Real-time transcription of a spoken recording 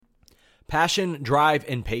Passion, drive,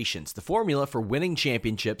 and patience. The formula for winning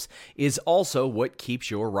championships is also what keeps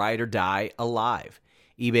your ride or die alive.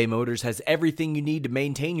 eBay Motors has everything you need to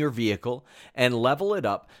maintain your vehicle and level it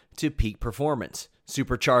up to peak performance.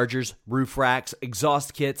 Superchargers, roof racks,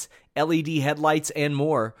 exhaust kits, LED headlights, and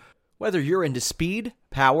more. Whether you're into speed,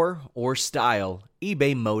 power, or style,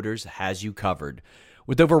 eBay Motors has you covered.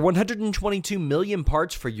 With over 122 million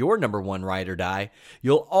parts for your number one ride or die,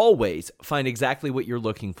 you'll always find exactly what you're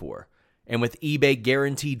looking for. And with eBay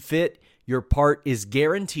Guaranteed Fit, your part is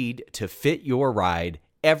guaranteed to fit your ride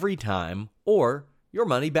every time or your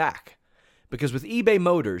money back. Because with eBay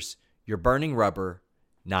Motors, you're burning rubber,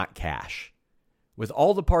 not cash. With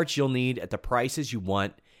all the parts you'll need at the prices you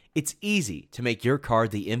want, it's easy to make your car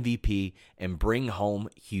the MVP and bring home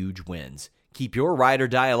huge wins. Keep your ride or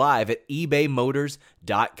die alive at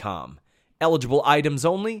ebaymotors.com. Eligible items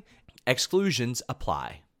only. Exclusions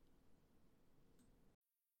apply.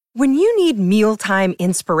 When you need mealtime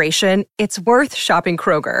inspiration, it's worth shopping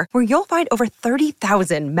Kroger, where you'll find over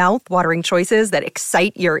 30,000 mouth-watering choices that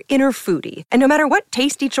excite your inner foodie. And no matter what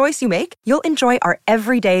tasty choice you make, you'll enjoy our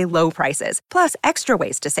everyday low prices, plus extra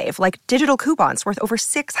ways to save, like digital coupons worth over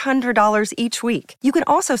 $600 each week. You can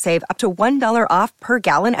also save up to $1 off per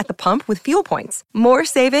gallon at the pump with fuel points. More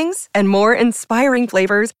savings and more inspiring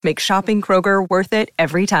flavors make shopping Kroger worth it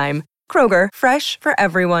every time. Kroger, fresh for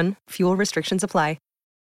everyone. Fuel restrictions apply.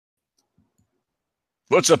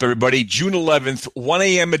 What's up, everybody? June 11th, 1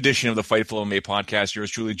 a.m. edition of the Fightful MMA podcast.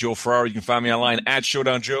 Yours truly, Joe Ferraro. You can find me online at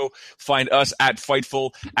Showdown Joe. Find us at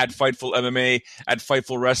Fightful MMA, at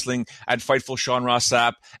Fightful Wrestling, at Fightful Sean Ross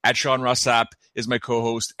Sapp. At Sean Ross Sapp is my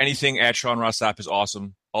co-host. Anything at Sean Ross Sapp is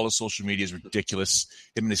awesome. All the social media is ridiculous.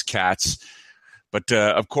 Him and his cats. But,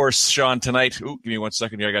 of course, Sean, tonight, give me 1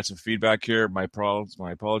 second here. I got some feedback here. My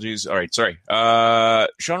apologies. All right, sorry.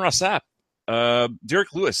 Sean Ross Sapp,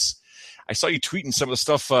 Derek Lewis. I saw you tweeting some of the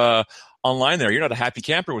stuff online there. You're not a happy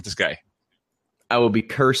camper with this guy. I will be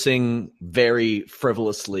cursing very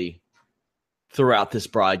frivolously throughout this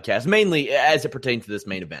broadcast, mainly as it pertains to this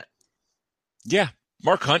main event. Yeah.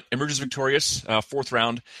 Mark Hunt emerges victorious, fourth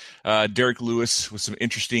round. Derek Lewis with some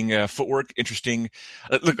interesting footwork. Interesting.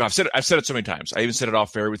 Look, I've said it so many times. I even said it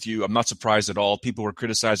off air with you. I'm not surprised at all. People were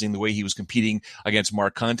criticizing the way he was competing against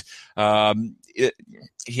Mark Hunt.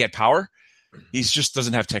 He had power. He just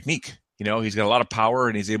doesn't have technique. You know, he's got a lot of power,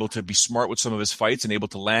 and he's able to be smart with some of his fights and able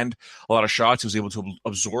to land a lot of shots. He was able to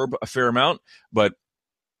absorb a fair amount, but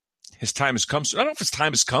his time has come. So I don't know if his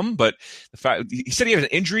time has come, but the fact he said he had an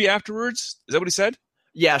injury afterwards. Is that what he said?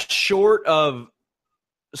 Yeah, short of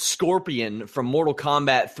Scorpion from Mortal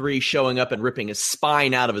Kombat 3 showing up and ripping his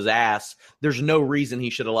spine out of his ass, there's no reason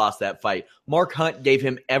he should have lost that fight. Mark Hunt gave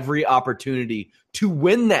him every opportunity to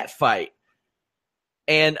win that fight.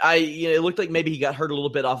 And it looked like maybe he got hurt a little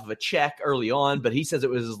bit off of a check early on, but he says it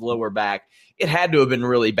was his lower back. It had to have been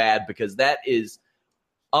really bad because that is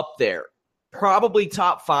up there. Probably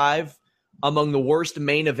top 5 among the worst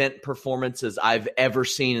main event performances I've ever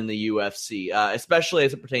seen in the UFC, especially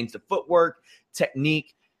as it pertains to footwork,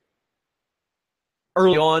 technique.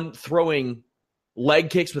 Early on, throwing leg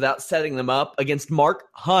kicks without setting them up against Mark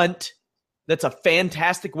Hunt. That's a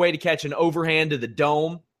fantastic way to catch an overhand to the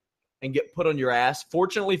dome and get put on your ass.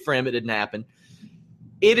 Fortunately for him, it didn't happen.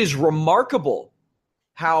 It is remarkable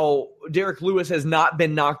how Derek Lewis has not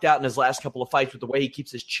been knocked out in his last couple of fights with the way he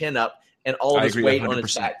keeps his chin up and all of his weight 100%. On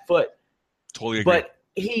his back foot. Totally agree. But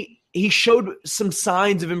he showed some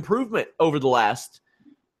signs of improvement over the last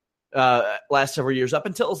several years, up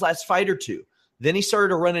until his last fight or two. Then he started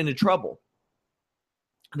to run into trouble.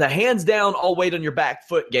 The hands down, all weight on your back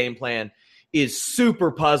foot game plan is super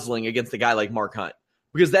puzzling against a guy like Mark Hunt.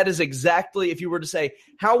 Because that is exactly, if you were to say,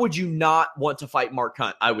 how would you not want to fight Mark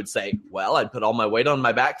Hunt? I would say, well, I'd put all my weight on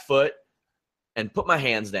my back foot and put my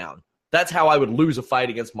hands down. That's how I would lose a fight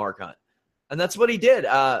against Mark Hunt. And that's what he did.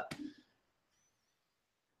 The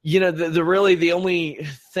only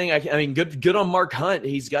thing, good on Mark Hunt.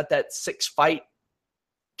 He's got that 6-fight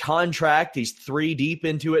contract. He's 3 deep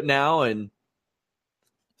into it now and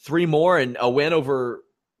 3 more. And a win over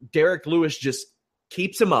Derek Lewis just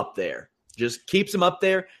keeps him up there. Just keeps him up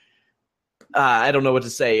there. I don't know what to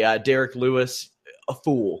say. Derek Lewis, a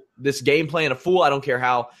fool. This game plan, a fool. I don't care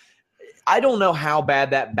how. I don't know how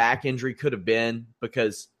bad that back injury could have been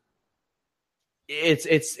because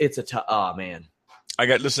it's a tough. Oh man.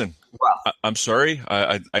 Listen. Wow. I'm sorry.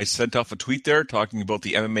 I sent off a tweet there talking about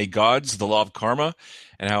the MMA gods, the law of karma,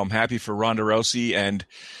 and how I'm happy for Ronda Rousey and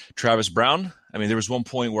Travis Brown. I mean, there was one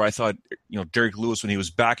point where I thought, Derek Lewis, when he was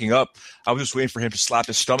backing up, I was just waiting for him to slap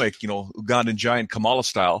his stomach, Ugandan giant Kamala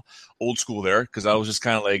style, old school there, because I was just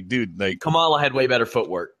kind of like, dude, like. Kamala had way better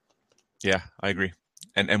footwork. Yeah, I agree.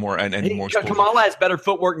 And more more exposure. Kamala has better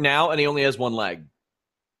footwork now, and he only has one leg.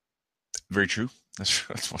 Very true.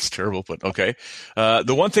 That's terrible, but okay.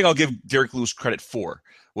 The one thing I'll give Derek Lewis credit for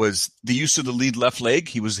was the use of the lead left leg.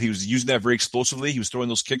 He was using that very explosively. He was throwing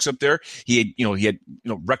those kicks up there. He had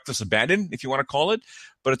reckless abandon, if you want to call it.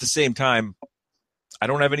 But at the same time, I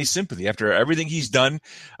don't have any sympathy after everything he's done.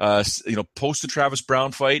 Post the Travis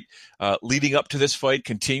Brown fight, leading up to this fight,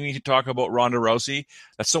 continuing to talk about Ronda Rousey.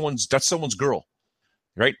 That's someone's girl,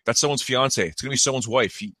 right? That's someone's fiance. It's gonna be someone's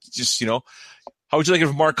wife. He just how would you like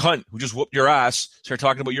if Mark Hunt, who just whooped your ass, started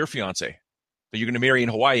talking about your fiance that you're going to marry in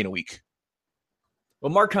Hawaii in a week?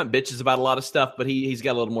 Well, Mark Hunt bitches about a lot of stuff, but he's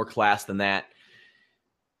got a little more class than that.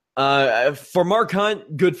 For Mark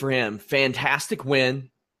Hunt, good for him. Fantastic win.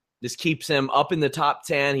 This keeps him up in the top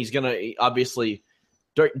 10. He's going to, obviously,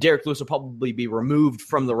 Derek Lewis will probably be removed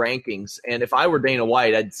from the rankings. And if I were Dana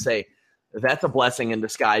White, I'd say that's a blessing in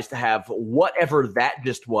disguise to have whatever that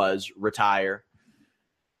just was retire.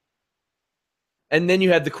 And then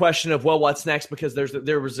you had the question of, well, what's next? Because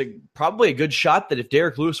there was probably a good shot that if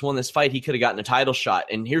Derek Lewis won this fight, he could have gotten a title shot.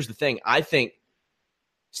 And here's the thing. I think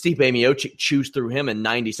Stipe Miocic chews through him in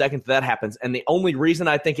 90 seconds. That happens. And the only reason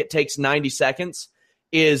I think it takes 90 seconds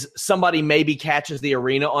is somebody maybe catches the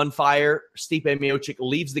arena on fire. Stipe Miocic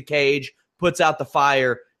leaves the cage, puts out the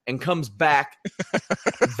fire, and comes back,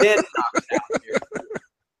 then knocks out Derek Lewis.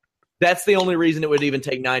 That's the only reason it would even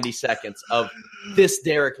take 90 seconds of this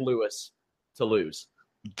Derek Lewis to lose.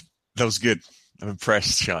 That was good. I'm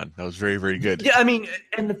impressed, Sean. That was very, very good. Yeah, I mean,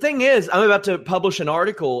 and the thing is, I'm about to publish an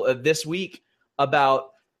article this week about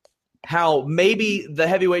how maybe the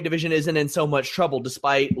heavyweight division isn't in so much trouble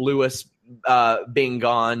despite Lewis being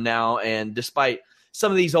gone now, and despite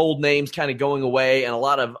some of these old names kind of going away and a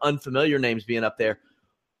lot of unfamiliar names being up there.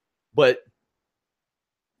 But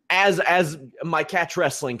as my catch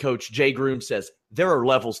wrestling coach, Jay Groom, says, there are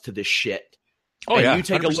levels to this shit. Oh, and you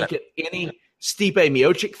take 100%. a look at any Stipe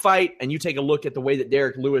Miocic fight, and you take a look at the way that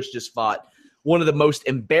Derek Lewis just fought, one of the most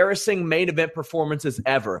embarrassing main event performances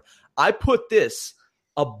ever. I put this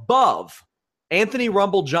above Anthony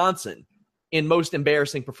Rumble Johnson in most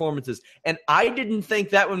embarrassing performances, and I didn't think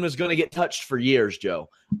that one was going to get touched for years, Joe.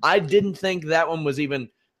 I didn't think that one was even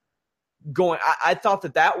going – I thought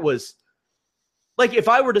that was – like if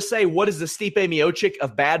I were to say what is the Stipe Miocic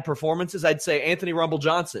of bad performances, I'd say Anthony Rumble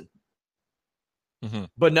Johnson. Mm-hmm.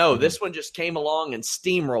 But no, this one just came along and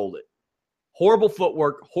steamrolled it. Horrible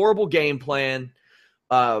footwork, horrible game plan.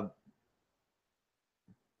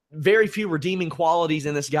 Very few redeeming qualities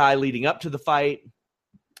in this guy leading up to the fight.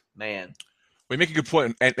 Man. We make a good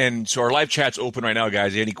point. And so our live chat's open right now,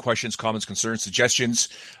 guys. Any questions, comments, concerns, suggestions,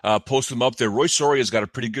 post them up there. Roy Soria's got a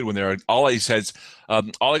pretty good one there. All he says,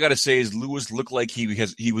 all I got to say is Lewis looked like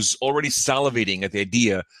he was already salivating at the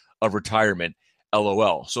idea of retirement.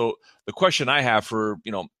 LOL. So the question I have for,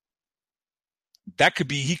 that could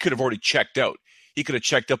be, he could have already checked out. He could have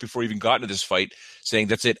checked out before he even got into this fight saying,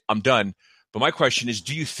 that's it, I'm done. But my question is,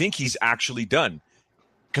 do you think he's actually done?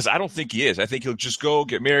 Because I don't think he is. I think he'll just go,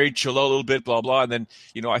 get married, chill out a little bit, blah, blah. And then,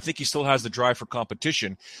 I think he still has the drive for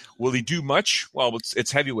competition. Will he do much? Well,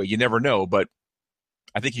 it's heavyweight. You never know. But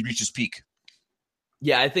I think he reached his peak.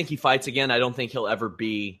 Yeah, I think he fights again. I don't think he'll ever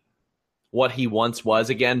be what he once was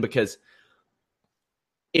again, because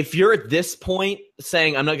if you're at this point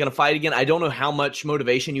saying, I'm not going to fight again, I don't know how much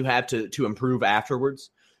motivation you have to improve afterwards.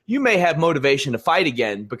 You may have motivation to fight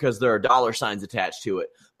again because there are dollar signs attached to it.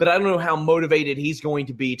 But I don't know how motivated he's going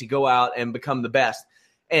to be to go out and become the best.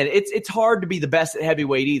 And it's hard to be the best at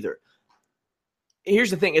heavyweight either. Here's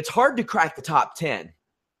the thing. It's hard to crack the top 10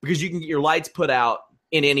 because you can get your lights put out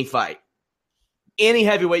in any fight. Any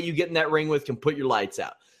heavyweight you get in that ring with can put your lights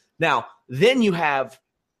out. Now, then you have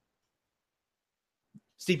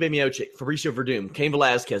Stipe Miocic, Fabricio Verdum, Cain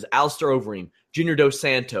Velasquez, Alistair Overeem, Junior Dos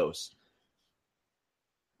Santos.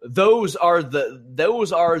 Those are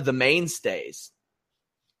the mainstays.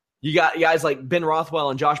 You got guys like Ben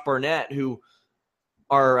Rothwell and Josh Barnett who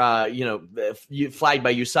are flagged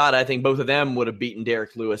by USADA. I think both of them would have beaten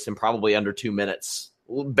Derek Lewis in probably under 2 minutes,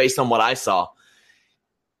 based on what I saw.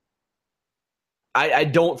 I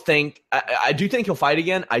don't think I do think he'll fight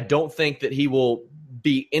again. I don't think that he will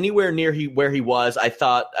be anywhere near where he was. I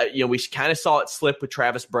thought, we kind of saw it slip with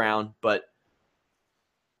Travis Brown, but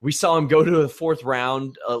we saw him go to the fourth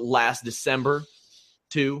round last December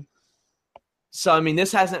too. So, I mean,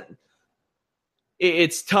 this hasn't –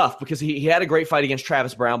 it's tough because he had a great fight against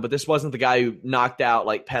Travis Brown, but this wasn't the guy who knocked out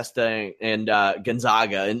like Pesta and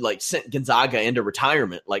Gonzaga and like sent Gonzaga into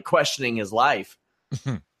retirement, like questioning his life.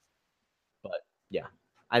 But, yeah,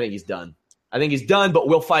 I think he's done. But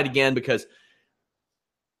we'll fight again because –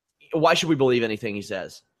 why should we believe anything he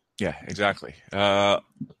says? Yeah, exactly.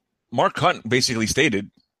 Mark Hunt basically stated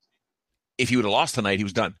if he would have lost tonight, he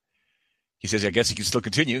was done. He says, I guess he can still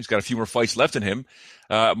continue. He's got a few more fights left in him.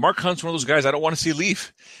 Mark Hunt's one of those guys I don't want to see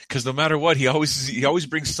leave because no matter what, he always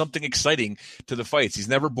brings something exciting to the fights. He's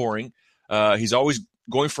never boring. He's always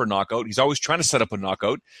going for a knockout. He's always trying to set up a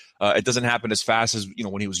knockout. It doesn't happen as fast as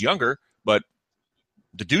when he was younger, but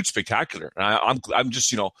the dude's spectacular. And I'm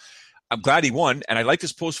just I'm glad he won, and I like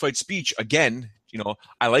this post-fight speech again.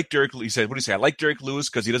 I like Derek. He said, "What do you say? I like Derek Lewis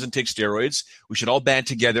because he doesn't take steroids. We should all band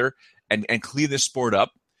together and clean this sport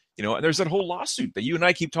up." And there's that whole lawsuit that you and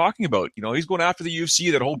I keep talking about. He's going after the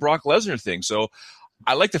UFC, that whole Brock Lesnar thing. So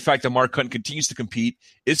I like the fact that Mark Hunt continues to compete,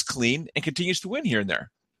 is clean, and continues to win here and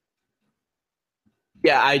there.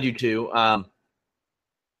 Yeah, I do too. I'm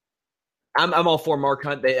all for Mark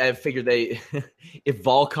Hunt. I figured if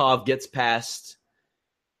Volkov gets past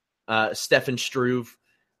Stefan Struve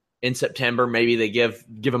in September, maybe they give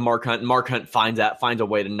him Mark Hunt. And Mark Hunt finds a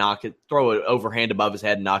way to throw it overhand above his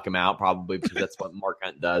head and knock him out, probably because that's what Mark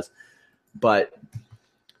Hunt does. But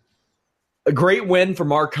a great win for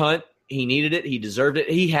Mark Hunt. He needed it. He deserved it.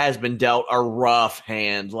 He has been dealt a rough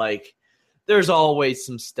hand. Like, there's always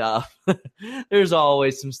some stuff. There's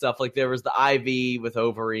always some stuff. Like, there was the IV with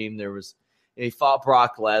Overeem. He fought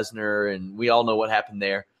Brock Lesnar, and we all know what happened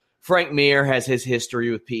there. Frank Mir has his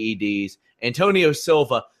history with PEDs. Antonio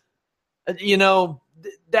Silva,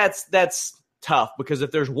 that's tough because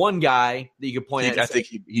if there's one guy that you could point at, I think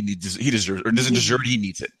he deserves, or doesn't deserve it, he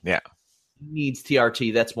needs it. Yeah, he needs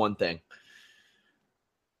TRT. That's one thing.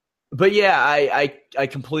 But yeah, I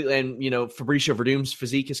completely, and Fabricio Verdum's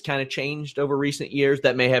physique has kind of changed over recent years.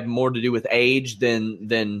 That may have more to do with age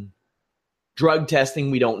than drug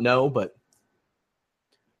testing. We don't know, but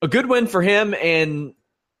a good win for him, and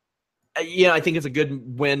I think it's a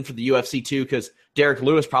good win for the UFC too, because Derek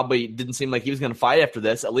Lewis probably didn't seem like he was going to fight after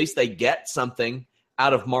this. At least they get something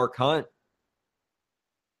out of Mark Hunt.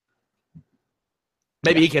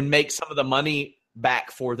 Maybe he can make some of the money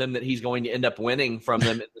back for them that he's going to end up winning from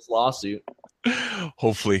them in this lawsuit.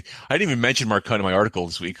 Hopefully. I didn't even mention Mark Hunt in my article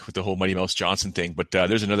this week with the whole Mighty Mouse Johnson thing, but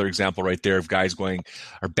there's another example right there of guys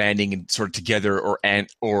are banding and sort of together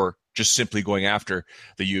or just simply going after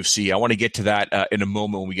the UFC. I want to get to that in a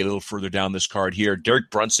moment when we get a little further down this card here. Derek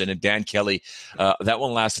Brunson and Dan Kelly, that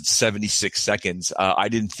one lasted 76 seconds. I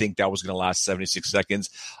didn't think that was going to last 76 seconds.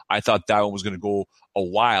 I thought that one was going to go a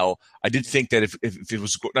while. I did think that if it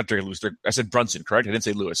was not Derek Lewis, I said Brunson, correct? I didn't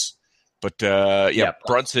say Lewis. But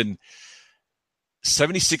Brunson,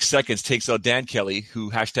 76 seconds takes out Dan Kelly, who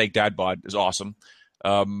 #dadbod is awesome.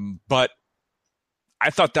 But I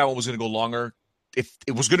thought that one was going to go longer. If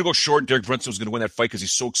it was going to go short, Derek Brunson was going to win that fight because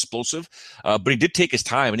he's so explosive. But he did take his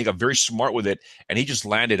time, and he got very smart with it, and he just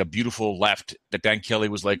landed a beautiful left that Dan Kelly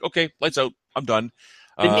was like, okay, lights out, I'm done.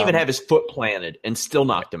 Didn't even have his foot planted and still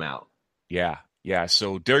knocked him out. Yeah.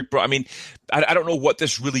 So Derek, I don't know what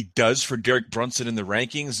this really does for Derek Brunson in the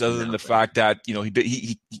rankings, other than the fact that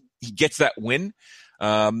he gets that win.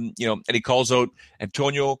 And he calls out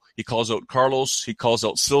Antonio, he calls out Carlos, he calls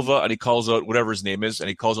out Silva, and he calls out whatever his name is, and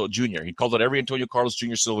he calls out Junior. He called out every Antonio, Carlos,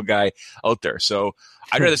 Junior, Silva guy out there. So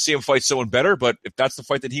I'd rather see him fight someone better, but if that's the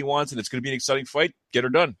fight that he wants and it's going to be an exciting fight, get her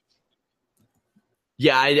done.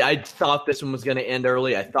 Yeah, I thought this one was going to end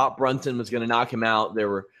early. I thought Brunson was going to knock him out. There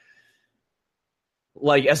were,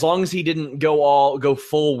 as long as he didn't go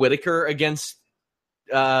full Whitaker against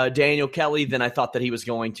Daniel Kelly, then I thought that he was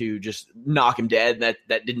going to just knock him dead.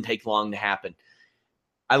 That didn't take long to happen.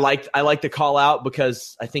 I like the call out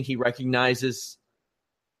because I think he recognizes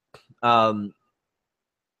Shoeface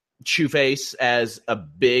as a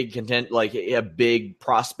big a big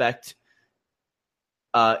prospect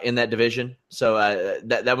in that division. So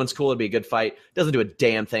that one's cool. It'd be a good fight. Doesn't do a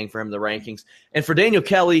damn thing for him in the rankings. And for Daniel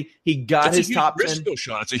Kelly, he got his top 10. Though,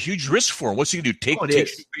 Sean. It's a huge risk for him. What's he going to do? Take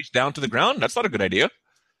Shoeface down to the ground? That's not a good idea.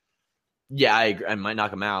 Yeah, I agree. I might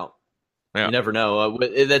knock him out. Yeah. You never know.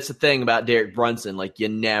 That's the thing about Derek Brunson. You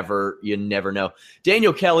never know.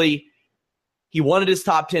 Daniel Kelly, he wanted his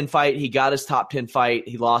top 10 fight. He got his top 10 fight.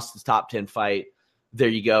 He lost his top 10 fight. There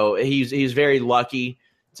you go. He's very lucky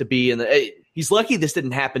to be in the. He's lucky this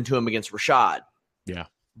didn't happen to him against Rashad. Yeah.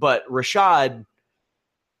 But Rashad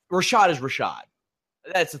is Rashad.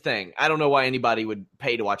 That's the thing. I don't know why anybody would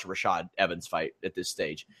pay to watch a Rashad Evans fight at this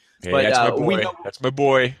stage. Hey, but that's my boy. That's my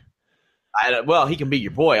boy. Well, he can be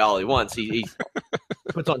your boy all he wants. He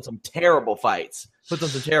puts on some terrible fights. I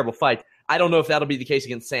don't know if that'll be the case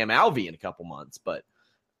against Sam Alvey in a couple months, but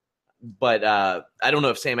I don't know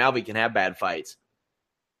if Sam Alvey can have bad fights.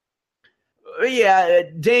 Yeah,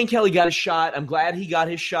 Dan Kelly got his shot. I'm glad he got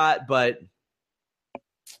his shot, but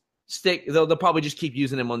They'll probably just keep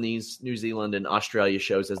using him on these New Zealand and Australia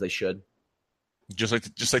shows as they should. Just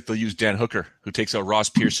like they'll use Dan Hooker, who takes out Ross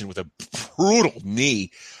Pearson with a brutal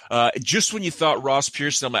knee. Just when you thought Ross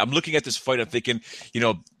Pearson, I'm looking at this fight, I'm thinking,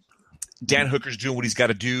 Dan Hooker's doing what he's got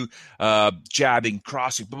to do, jabbing,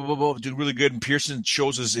 crossing, blah, blah, blah, doing really good. And Pearson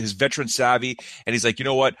shows his veteran savvy, and he's like, you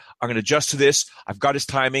know what? I'm going to adjust to this. I've got his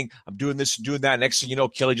timing. I'm doing this and doing that. Next thing you know,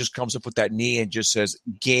 Kelly just comes up with that knee and just says,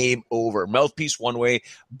 game over. Mouthpiece one way,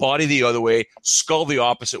 body the other way, skull the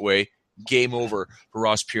opposite way. Game over for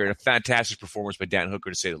Ross Pearson. A fantastic performance by Dan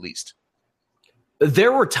Hooker, to say the least.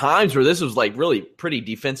 There were times where this was like really pretty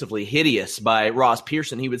defensively hideous by Ross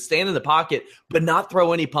Pearson. He would stand in the pocket but not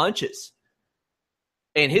throw any punches.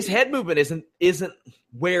 And his head movement isn't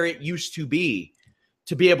where it used to be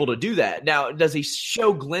able to do that. Now, does he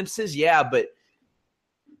show glimpses? Yeah, but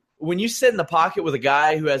when you sit in the pocket with a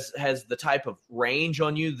guy who has the type of range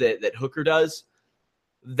on you that Hooker does,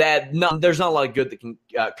 there's not a lot of good that can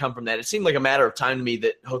come from that. It seemed like a matter of time to me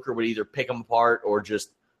that Hooker would either pick him apart or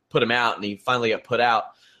just put him out, and he finally got put out.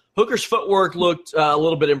 Hooker's footwork looked a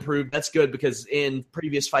little bit improved. That's good because in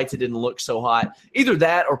previous fights it didn't look so hot. Either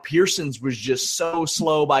that or Pearson's was just so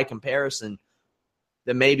slow by comparison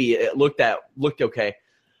that maybe it looked okay.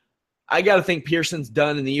 I got to think Pearson's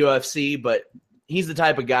done in the UFC, but he's the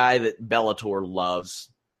type of guy that Bellator loves.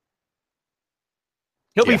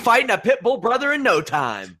 He'll be fighting a pit bull brother in no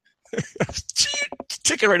time.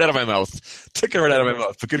 Took it right out of my mouth.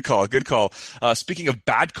 But good call. Speaking of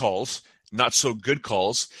bad calls, not so good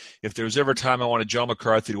calls, if there was ever a time I wanted John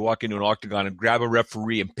McCarthy to walk into an octagon and grab a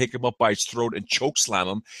referee and pick him up by his throat and choke slam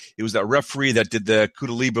him, it was that referee that did the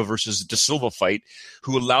Kudaliba versus De Silva fight,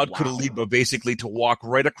 who allowed Kudaliba basically to walk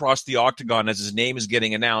right across the octagon as his name is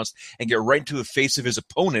getting announced and get right into the face of his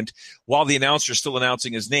opponent while the announcer is still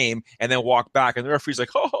announcing his name, and then walk back. And the referee's like,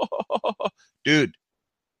 dude,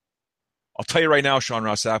 I'll tell you right now, Sean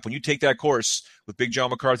Ross Sapp, when you take that course with Big John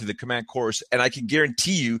McCarthy, the command course, and I can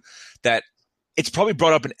guarantee you that it's probably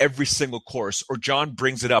brought up in every single course, or John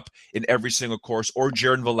brings it up in every single course, or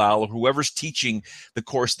Jaron Villal, or whoever's teaching the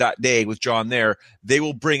course that day with John there, they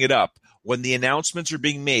will bring it up. When the announcements are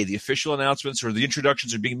being made, the official announcements or the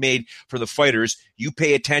introductions are being made for the fighters, you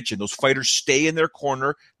pay attention. Those fighters stay in their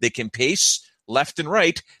corner. They can pace left and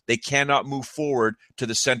right. They cannot move forward to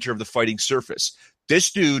the center of the fighting surface.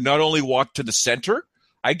 This dude not only walked to the center.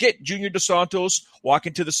 I get Junior Dos Santos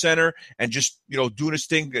walking to the center and just, doing his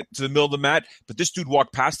thing to the middle of the mat, but this dude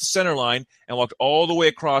walked past the center line and walked all the way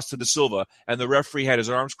across to De Silva, and the referee had his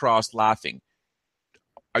arms crossed laughing.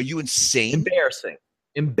 Are you insane?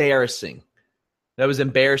 Embarrassing. That was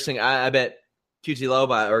embarrassing. I bet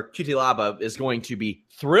Cutelaba is going to be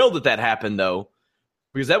thrilled that happened, though,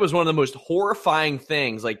 because that was one of the most horrifying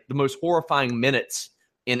things, like the most horrifying minutes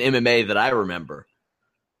in MMA that I remember.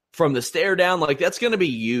 From the stare down, like that's going to be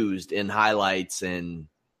used in highlights and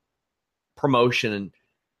promotion. And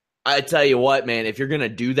I tell you what, man, if you're going to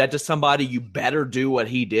do that to somebody, you better do what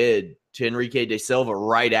he did to Enrique De Silva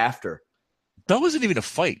right after. That wasn't even a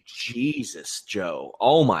fight. Jesus, Joe.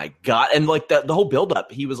 Oh my God. And like the whole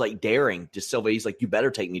buildup, he was like daring De Silva. He's like, you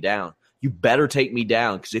better take me down. You better take me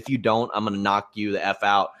down. Because if you don't, I'm going to knock you the F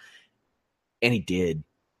out. And he did.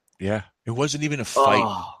 Yeah. It wasn't even a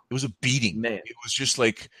fight. It was a beating. Man. It was just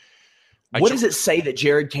like. What does it say that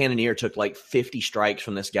Jared Cannonier took like 50 strikes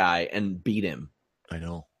from this guy and beat him? I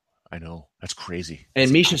know. That's crazy.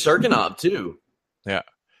 And Misha Serkinov too. Yeah.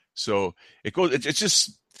 So it goes. It's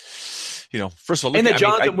just, first of all. And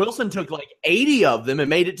Jonathan Wilson took like 80 of them and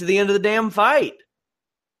made it to the end of the damn fight.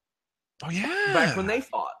 Oh yeah. Back when they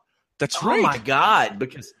fought. That's right. Oh my God.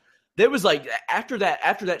 Because there was like after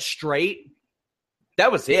that straight,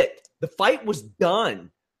 that was it. The fight was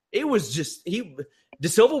done. It was just De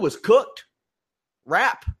Silva was cooked.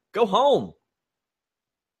 Wrap. Go home.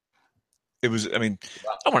 It was, I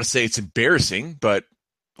want to say it's embarrassing, but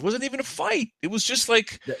it wasn't even a fight. It was just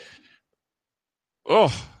like,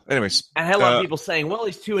 anyways. I had a lot of people saying, well,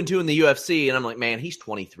 he's 2-2 in the UFC. And I'm like, man, he's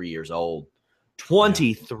 23 years old.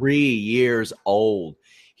 23 years old.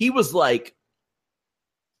 He was like,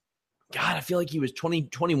 God, I feel like he was 20,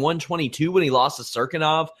 21, 22 when he lost to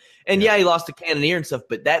Serkinov. And yeah, he lost to Cannonier and stuff,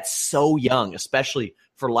 but that's so young, especially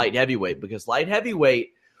for light heavyweight, because light heavyweight,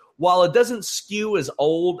 while it doesn't skew as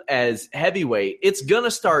old as heavyweight, it's going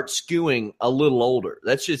to start skewing a little older.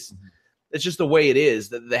 That's just the way it is.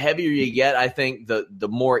 The heavier you get, I think the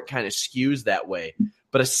more it kind of skews that way,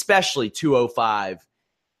 but especially 205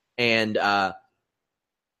 and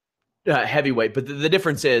heavyweight. But the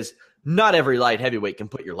difference is, not every light heavyweight can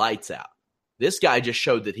put your lights out. This guy just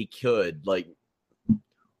showed that he could. Like,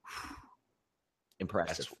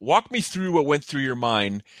 impressive. Walk me through what went through your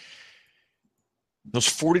mind Those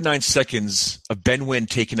 49 seconds of Ben Nguyen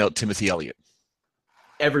taking out Timothy Elliott.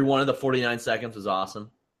 Every one of the 49 seconds was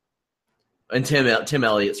awesome. And Tim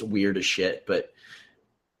Elliott's weird as shit, but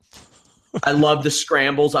I love the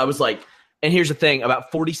scrambles. I was like, and here's the thing,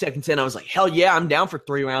 about 40 seconds in, I was like, hell yeah, I'm down for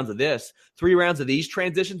 3 rounds of this. 3 rounds of these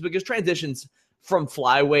transitions, because transitions from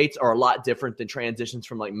flyweights are a lot different than transitions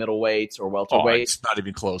from like middleweights or welterweights. Oh, it's not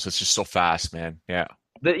even close. It's just so fast, man. Yeah.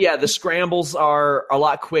 The scrambles are a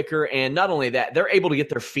lot quicker, and not only that, they're able to get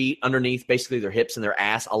their feet underneath basically their hips and their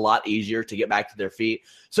ass a lot easier to get back to their feet.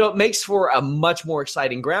 So it makes for a much more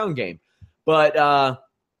exciting ground game. But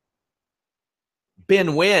Ben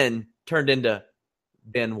Nguyen turned into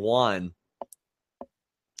Ben One.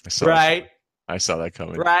 Right? I saw that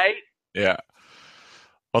coming. Right? Yeah.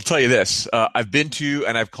 I'll tell you this. I've been to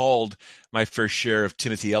and I've called my fair share of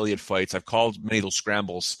Timothy Elliott fights. I've called many of those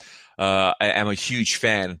scrambles. I am a huge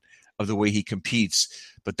fan of the way he competes,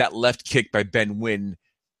 but that left kick by Ben Nguyen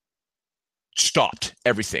stopped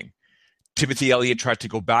everything. Timothy Elliott tried to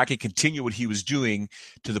go back and continue what he was doing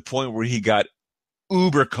to the point where he got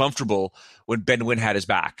uber comfortable when Ben Nguyen had his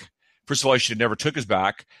back. First of all, he should have never took his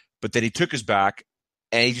back, but then he took his back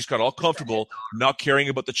and he just got all comfortable, not caring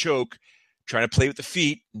about the choke, trying to play with the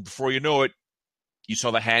feet. And before you know it, you saw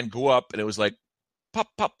the hand go up and it was like, pop,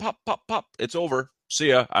 pop, pop, pop, pop. It's over. See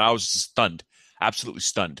ya. And I was stunned, absolutely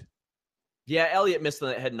stunned. Yeah, Elliott missed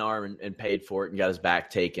the head and arm and paid for it and got his back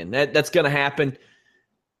taken. That's going to happen.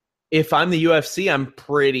 If I'm the UFC, I'm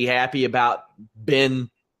pretty happy about Ben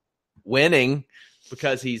winning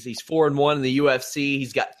because he's 4-1 in the UFC.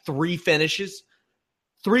 He's got 3 finishes,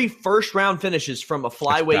 3 first-round finishes from a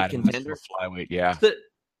flyweight contender. Flyweight, yeah. So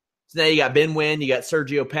now you got Ben Nguyen, you got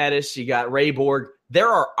Sergio Pettis, you got Ray Borg. There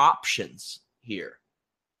are options here.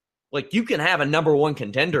 Like, you can have a number 1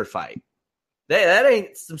 contender fight. That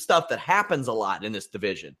ain't some stuff that happens a lot in this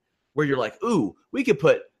division where you're like, ooh, we could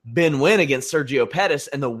put Ben Nguyen against Sergio Pettis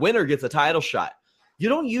and the winner gets a title shot. You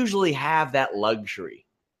don't usually have that luxury.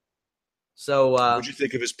 So, what did you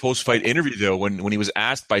think of his post-fight interview, though, when he was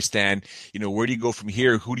asked by Stan, where do you go from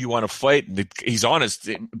here? Who do you want to fight? And he's honest.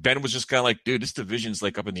 Ben was just kind of like, dude, this division's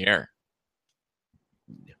like up in the air.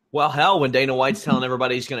 Well, hell, when Dana White's telling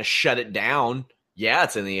everybody he's going to shut it down, yeah,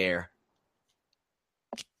 it's in the air.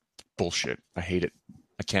 Bullshit. I hate it.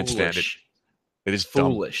 I can't stand it. It is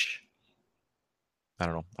foolish. Dumb.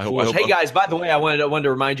 I don't know. I hope, hey, guys, by the way, I wanted to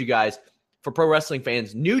remind you guys, for pro wrestling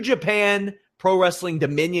fans, New Japan Pro Wrestling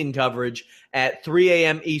Dominion coverage at 3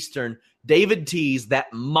 a.m. Eastern. David Tease,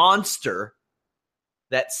 that monster,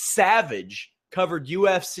 that savage, covered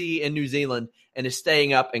UFC in New Zealand and is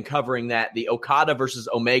staying up and covering that, the Okada versus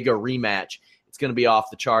Omega rematch. It's going to be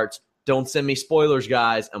off the charts. Don't send me spoilers,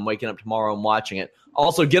 guys. I'm waking up tomorrow and watching it.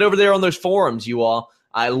 Also, get over there on those forums, you all.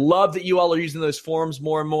 I love that you all are using those forums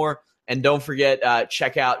more and more. And don't forget,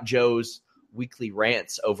 check out Joe's weekly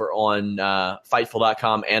rants over on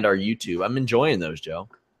Fightful.com and our YouTube. I'm enjoying those, Joe.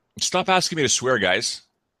 Stop asking me to swear, guys.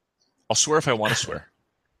 I'll swear if I want to swear.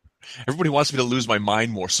 Everybody wants me to lose my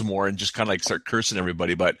mind some more and just kind of like start cursing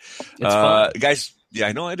everybody. But guys, yeah,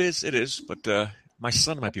 I know it is. But my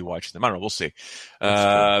son might be watching them. I don't know. We'll see.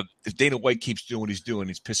 If Dana White keeps doing what he's doing,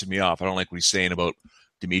 he's pissing me off. I don't like what he's saying about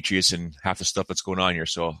Demetrius and half the stuff that's going on here.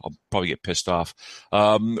 So I'll probably get pissed off.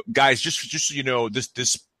 Guys, just so you know,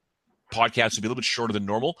 this podcast will be a little bit shorter than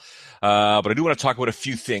normal, but I do want to talk about a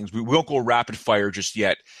few things. We won't go rapid fire just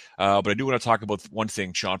yet, but I do want to talk about one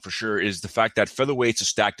thing, Sean, for sure, is the fact that featherweight's a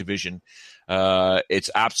stacked division.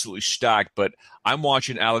 It's absolutely stacked, but I'm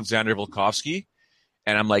watching Alexander Volkovsky,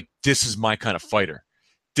 and I'm like, this is my kind of fighter.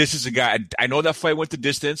 This is a guy, I know that fight went the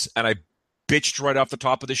distance, and I bitched right off the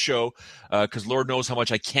top of the show because Lord knows how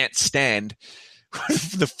much I can't stand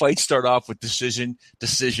the fights start off with decision.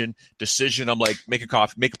 I'm like, make a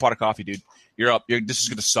pot of coffee, dude. You're up. This is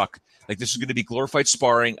going to suck. Like, this is going to be glorified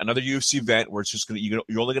sparring, another UFC event where it's just going to,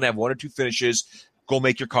 you're only going to have 1 or 2 finishes. Go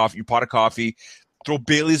make your pot of coffee. Throw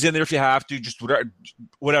Bailey's in there if you have to, just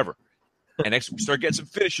whatever. And next we start getting some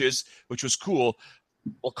finishes, which was cool.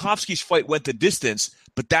 Volkovsky's fight went the distance,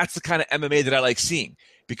 but that's the kind of MMA that I like seeing.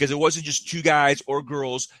 Because it wasn't just 2 guys or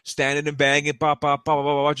girls standing and banging,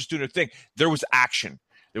 just doing their thing. There was action.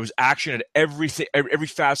 There was action at every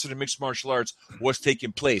facet of mixed martial arts was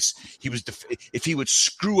taking place. If he would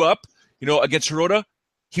screw up, against Hirota,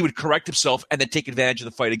 he would correct himself and then take advantage of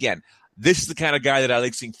the fight again. This is the kind of guy that I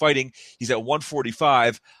like seeing fighting. He's at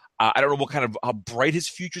 145. I don't know how bright his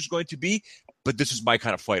future is going to be, but this is my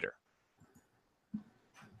kind of fighter.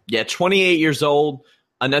 Yeah, 28 years old.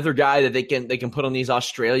 Another guy that they can put on these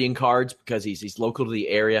Australian cards because he's local to the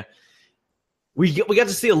area. We got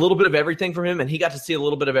to see a little bit of everything from him, and he got to see a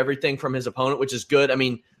little bit of everything from his opponent, which is good. I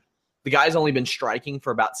mean, The guy's only been striking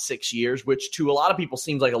for about 6 years, which to a lot of people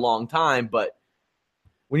seems like a long time. But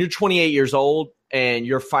when you're 28 years old and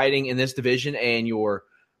you're fighting in this division and you're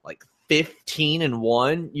like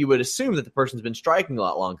 15-1, you would assume that the person's been striking a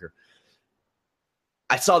lot longer.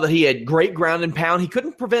 I saw that he had great ground and pound. He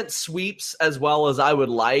couldn't prevent sweeps as well as I would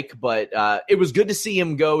like, but it was good to see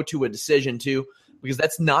him go to a decision too, because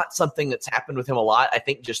that's not something that's happened with him a lot. I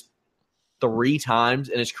think just 3 times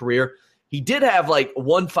in his career. He did have like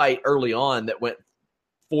one fight early on that went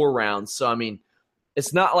 4 rounds. So, I mean,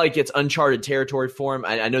 it's not like it's uncharted territory for him.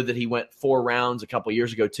 I know that he went 4 rounds a couple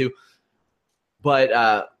years ago too,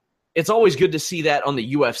 but it's always good to see that on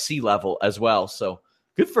the UFC level as well. So,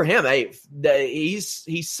 good for him. Hey,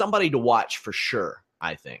 he's somebody to watch for sure,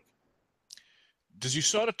 I think. Does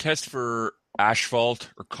USADA test for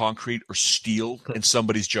asphalt or concrete or steel in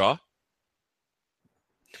somebody's jaw?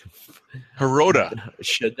 Hirota.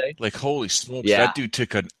 Should they? Like, holy smokes, Yeah. that dude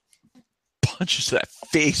took a punches to that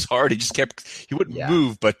face hard. He wouldn't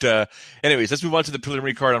move. But anyways, let's move on to the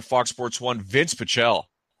preliminary card on Fox Sports 1. Vince Pichel.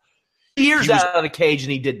 Years out of the cage,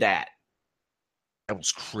 and he did that. That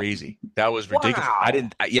was crazy. That was ridiculous.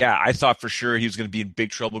 Wow. I thought for sure he was going to be in big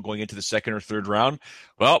trouble going into the second or third round.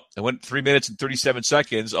 Well, it went 3 minutes and 37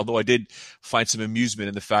 seconds, although I did find some amusement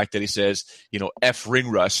in the fact that he says, F ring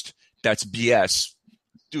rust. That's BS.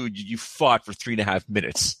 Dude, you fought for 3.5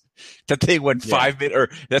 minutes. That thing went 5 minutes, or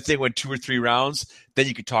that thing went 2 or 3 rounds. Then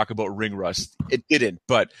you could talk about ring rust. It didn't,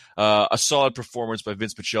 but a solid performance by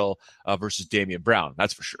Vince Pichel versus Damian Brown.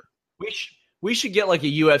 That's for sure. We should get like a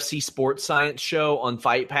UFC sports science show on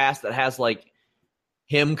Fight Pass that has like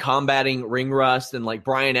him combating ring rust and like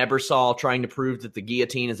Brian Ebersol trying to prove that the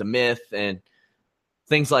guillotine is a myth and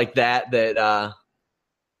things like that. That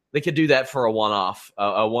they could do that for a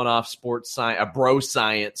one-off sports science, a bro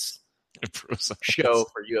science show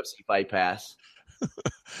for UFC Fight Pass.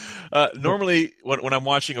 Normally, when I'm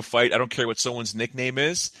watching a fight, I don't care what someone's nickname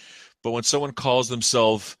is, but when someone calls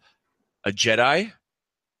themselves a Jedi,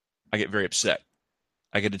 I get very upset.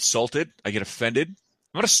 I get insulted. I get offended. I'm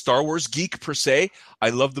not a Star Wars geek per se.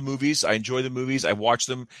 I love the movies. I enjoy the movies. I watch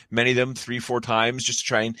them, many of them 3-4 times just to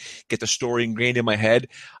try and get the story ingrained in my head.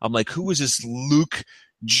 I'm like, who is this Luke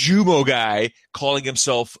Jumo guy calling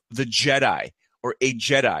himself the Jedi or a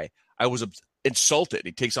Jedi? I was insulted.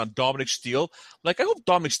 He takes on Dominic Steele. I'm like, I hope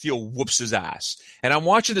Dominic Steele whoops his ass. And I'm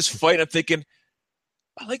watching this fight, and I'm thinking,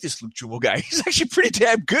 I like this Luke Jumo guy. He's actually pretty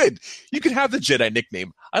damn good. You can have the Jedi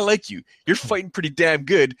nickname. I like you. You're fighting pretty damn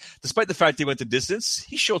good. Despite the fact he went the distance,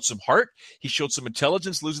 he showed some heart. He showed some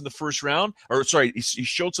intelligence losing the first round. He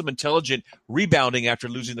showed some intelligent rebounding after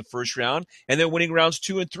losing the first round and then winning rounds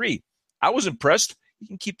 2 and 3. I was impressed. You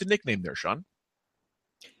can keep the nickname there, Sean.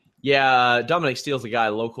 Yeah, Dominic Steele's a guy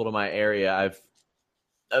local to my area.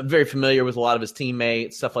 I'm very familiar with a lot of his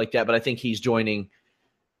teammates, stuff like that, but I think he's joining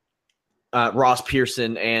Ross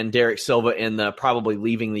Pearson and Derek Silva in the probably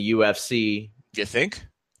leaving the UFC. You think?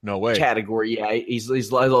 No way. Category. Yeah,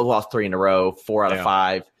 he's lost 3 in a row, 4 out of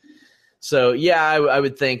 5. So yeah, I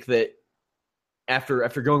would think that after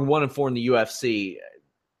going 1-4 in the UFC,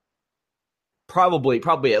 probably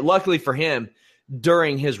luckily for him,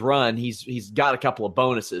 during his run, he's got a couple of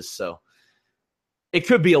bonuses, so it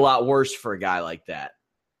could be a lot worse for a guy like that.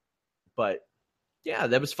 But yeah,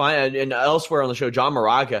 that was fine. And elsewhere on the show, John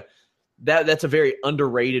Moraga. That's a very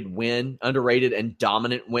underrated and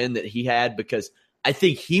dominant win that he had, because I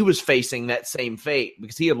think he was facing that same fate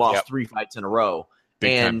because he had lost 3 fights in a row.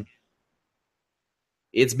 Big time.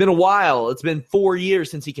 It's been a while. It's been 4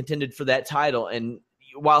 years since he contended for that title. And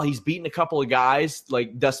while he's beaten a couple of guys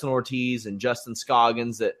like Dustin Ortiz and Justin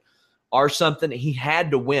Scoggins that are something, he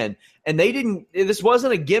had to win. And this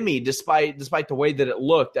wasn't a gimme despite the way that it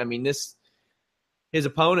looked. I mean, his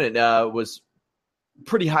opponent was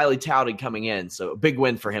pretty highly touted coming in, so a big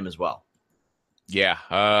win for him as well. Yeah,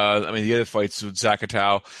 the other fights with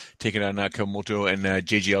Zakatao taking on Kamoto and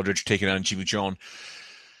J.G. Eldridge taking on Chibuchon.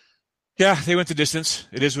 Yeah, they went the distance.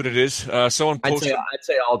 It is what it is. Someone posted. I'd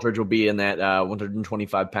say Aldridge will be in that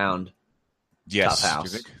 125-pound top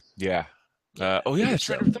house. Yeah. That's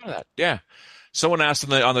right. I never thought of that. Yeah. Someone asked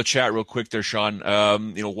on the chat real quick there, Sean,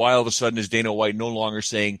 why all of a sudden is Dana White no longer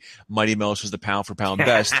saying Mighty Mouse is the pound-for-pound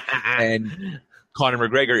best and Conor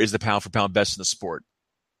McGregor is the pound-for-pound best in the sport?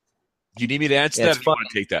 Do you need me to answer that, or do you want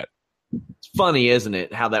to take that? It's funny, isn't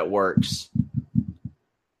it, how that works?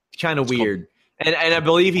 It's kind of weird. And I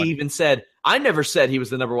believe he even said, I never said he was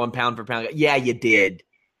the number 1 pound-for-pound guy. Yeah, you did.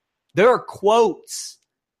 There are quotes,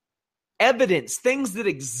 evidence, things that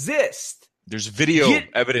exist. There's video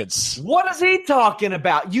evidence. What is he talking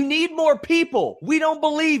about? You need more people. We don't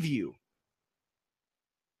believe you.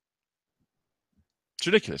 It's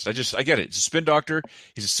ridiculous. I get it. He's a spin doctor.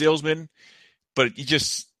 He's a salesman, but you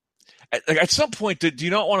just at some point, do you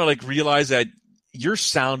not want to realize that you're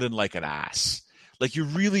sounding like an ass? You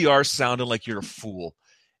really are sounding like you're a fool.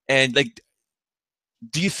 And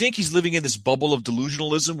do you think he's living in this bubble of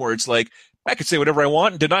delusionalism where it's I could say whatever I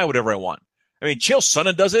want and deny whatever I want? I mean, Chael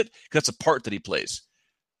Sonnen does it because that's a part that he plays.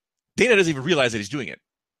 Dana doesn't even realize that he's doing it.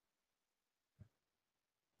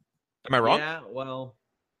 Am I wrong? Yeah, well,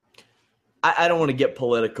 I don't want to get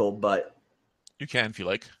political, but you can if you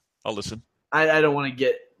like. I'll listen. I don't want to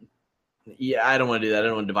get. Yeah, I don't want to do that. I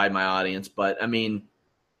don't want to divide my audience, but I mean,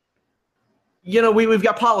 we've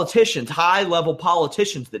got politicians, high-level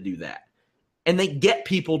politicians that do that, and they get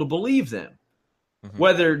people to believe them. Mm-hmm.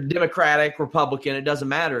 Whether Democratic, Republican, it doesn't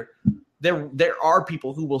matter. There are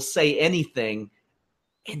people who will say anything,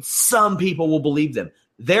 and some people will believe them.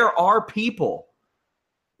 There are people,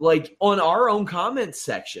 on our own comments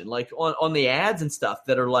section, on the ads and stuff,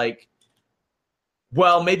 that are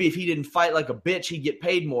well, maybe if he didn't fight like a bitch, he'd get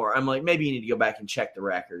paid more. I'm maybe you need to go back and check the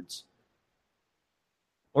records.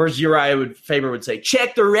 Or as Uriah Faber would say,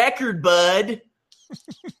 check the record, bud.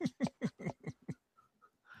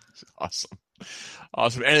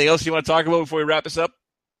 Awesome. Anything else you want to talk about before we wrap this up?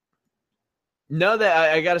 No,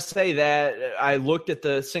 that I got to say that I looked at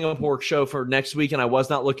the Singapore show for next week, and I was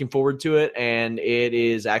not looking forward to it, and it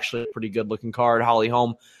is actually a pretty good-looking card. Holly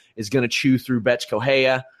Holm is going to chew through Betch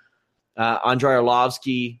Correia. Andrei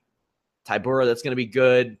Arlovsky, Tybura, that's going to be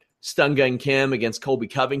good. Stun Gun Kim against Colby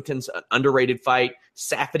Covington's an underrated fight.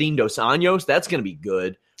 Safadine Dos Anjos, that's going to be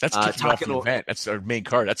good. That's kicking off the event. That's our main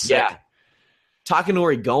card. That's sick. Yeah.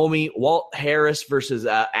 Takanori Gomi, Walt Harris versus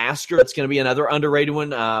Astra. That's going to be another underrated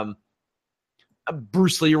one.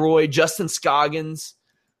 Bruce Leroy, Justin Scoggins.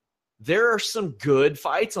 There are some good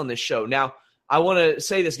fights on this show. Now, I want to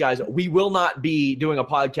say this, guys. We will not be doing a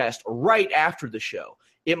podcast right after the show.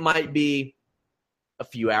 It might be a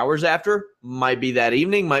few hours after, might be that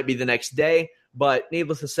evening, might be the next day. But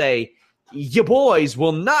needless to say, you boys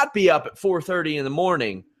will not be up at 4:30 in the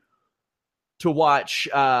morning to watch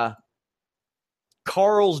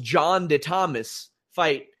Carl's John De Thomas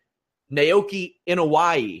fight Naoki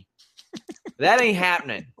Inoue. That ain't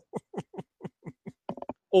happening.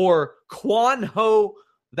 Or Quan Ho,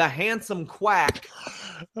 the handsome quack,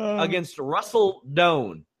 against Russell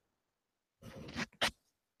Doan.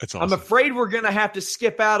 That's awesome. I'm afraid we're going to have to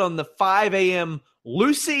skip out on the 5 a.m.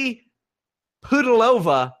 Lucy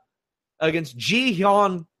Pudilova against Ji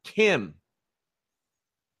Hyun Kim.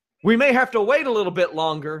 We may have to wait a little bit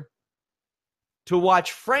longer to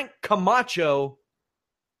watch Frank Camacho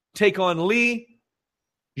take on Li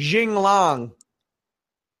Jingliang.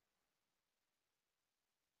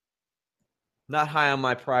 Not high on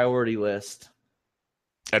my priority list.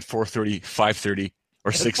 At 4:30, 5:30,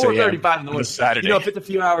 or 6 a.m. 4:35 in the morning. Saturday. If it's a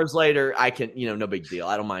few hours later, I can, no big deal.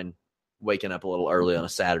 I don't mind waking up a little early on a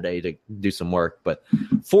Saturday to do some work. But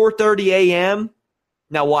 4:30 a.m.,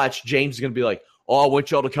 now watch, James is going to be like, I want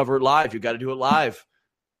y'all to cover it live. You got to do it live.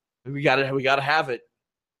 We got to have it.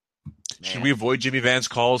 Man. Should we avoid Jimmy Van's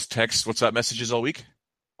calls, texts, WhatsApp messages all week?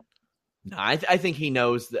 No, I think he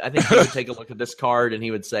knows. I think he would take a look at this card and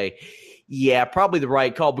he would say, yeah, probably the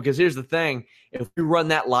right call. Because here's the thing. If we run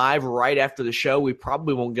that live right after the show, we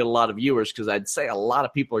probably won't get a lot of viewers because I'd say a lot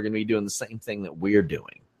of people are going to be doing the same thing that we're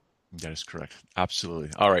doing. That is correct.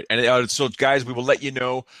 Absolutely. All right. And so, guys, we will let you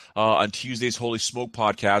know on Tuesday's Holy Smoke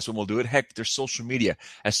podcast when we'll do it. Heck, there's social media.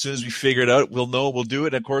 As soon as we figure it out, we'll know. We'll do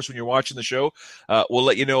it. And, of course, when you're watching the show, we'll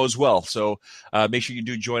let you know as well. So make sure you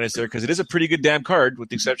do join us there because it is a pretty good damn card with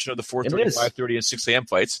the exception of the 4:30, 5:30, and 6 a.m.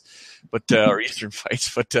 fights, or Eastern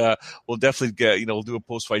fights. But we'll definitely we'll do a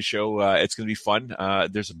post-fight show. It's going to be fun.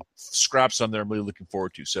 There's some scraps on there I'm really looking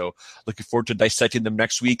forward to. So looking forward to dissecting them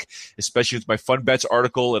next week, especially with my Fun Bets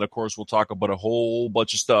article. And, of course, we'll talk about a whole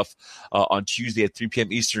bunch of stuff on Tuesday at 3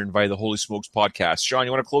 p.m. Eastern via the Holy Smokes podcast. Sean,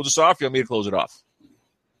 you want to close us off? You want me to close it off?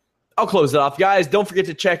 I'll close it off. Guys, don't forget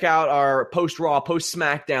to check out our post-Raw,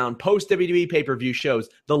 post-SmackDown, post-WWE pay-per-view shows.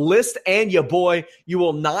 The List and ya boy, you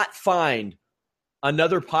will not find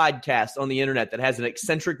another podcast on the internet that has an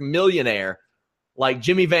eccentric millionaire like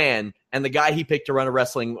Jimmy Van and the guy he picked to run a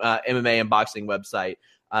wrestling, MMA, and boxing website.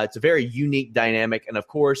 It's a very unique dynamic. And, of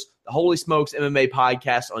course, the Holy Smokes MMA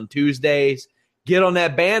podcast on Tuesdays. Get on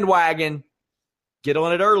that bandwagon. Get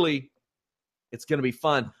on it early. It's going to be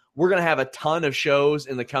fun. We're going to have a ton of shows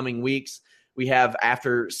in the coming weeks. We have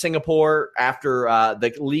after Singapore, after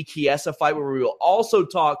the Lee Chiesa fight, where we will also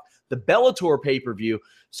talk the Bellator pay-per-view.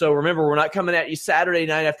 So remember, we're not coming at you Saturday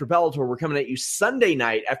night after Bellator. We're coming at you Sunday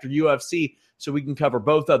night after UFC so we can cover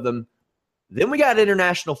both of them. Then we got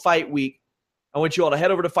International Fight Week. I want you all to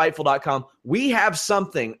head over to Fightful.com. We have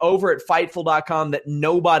something over at Fightful.com that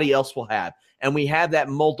nobody else will have. And we have that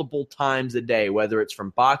multiple times a day, whether it's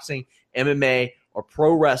from boxing, MMA, or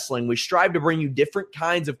pro wrestling. We strive to bring you different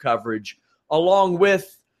kinds of coverage along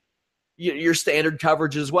with your standard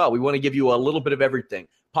coverage as well. We want to give you a little bit of everything.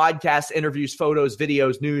 Podcasts, interviews, photos,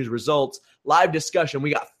 videos, news, results, live discussion.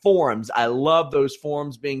 We got forums. I love those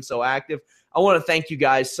forums being so active. I want to thank you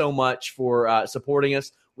guys so much for supporting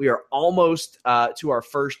us. We are almost to our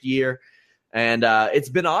first year, and it's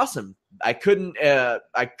been awesome. I couldn't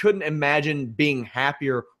imagine being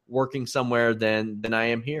happier working somewhere than I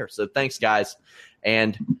am here. So thanks, guys,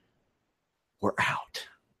 and we're out.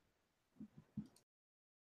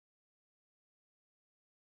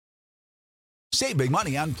 Save big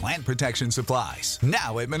money on plant protection supplies.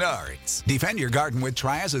 Now at Menards. Defend your garden with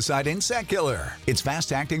Triazicide Insect Killer. Its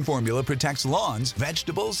fast-acting formula protects lawns,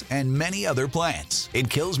 vegetables, and many other plants. It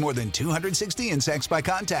kills more than 260 insects by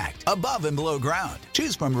contact, above and below ground.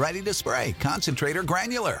 Choose from ready to spray, concentrate, or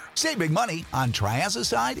granular. Save big money on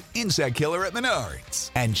Triazicide Insect Killer at Menards.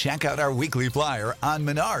 And check out our weekly flyer on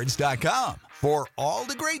Menards.com for all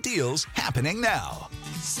the great deals happening now.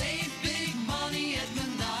 Save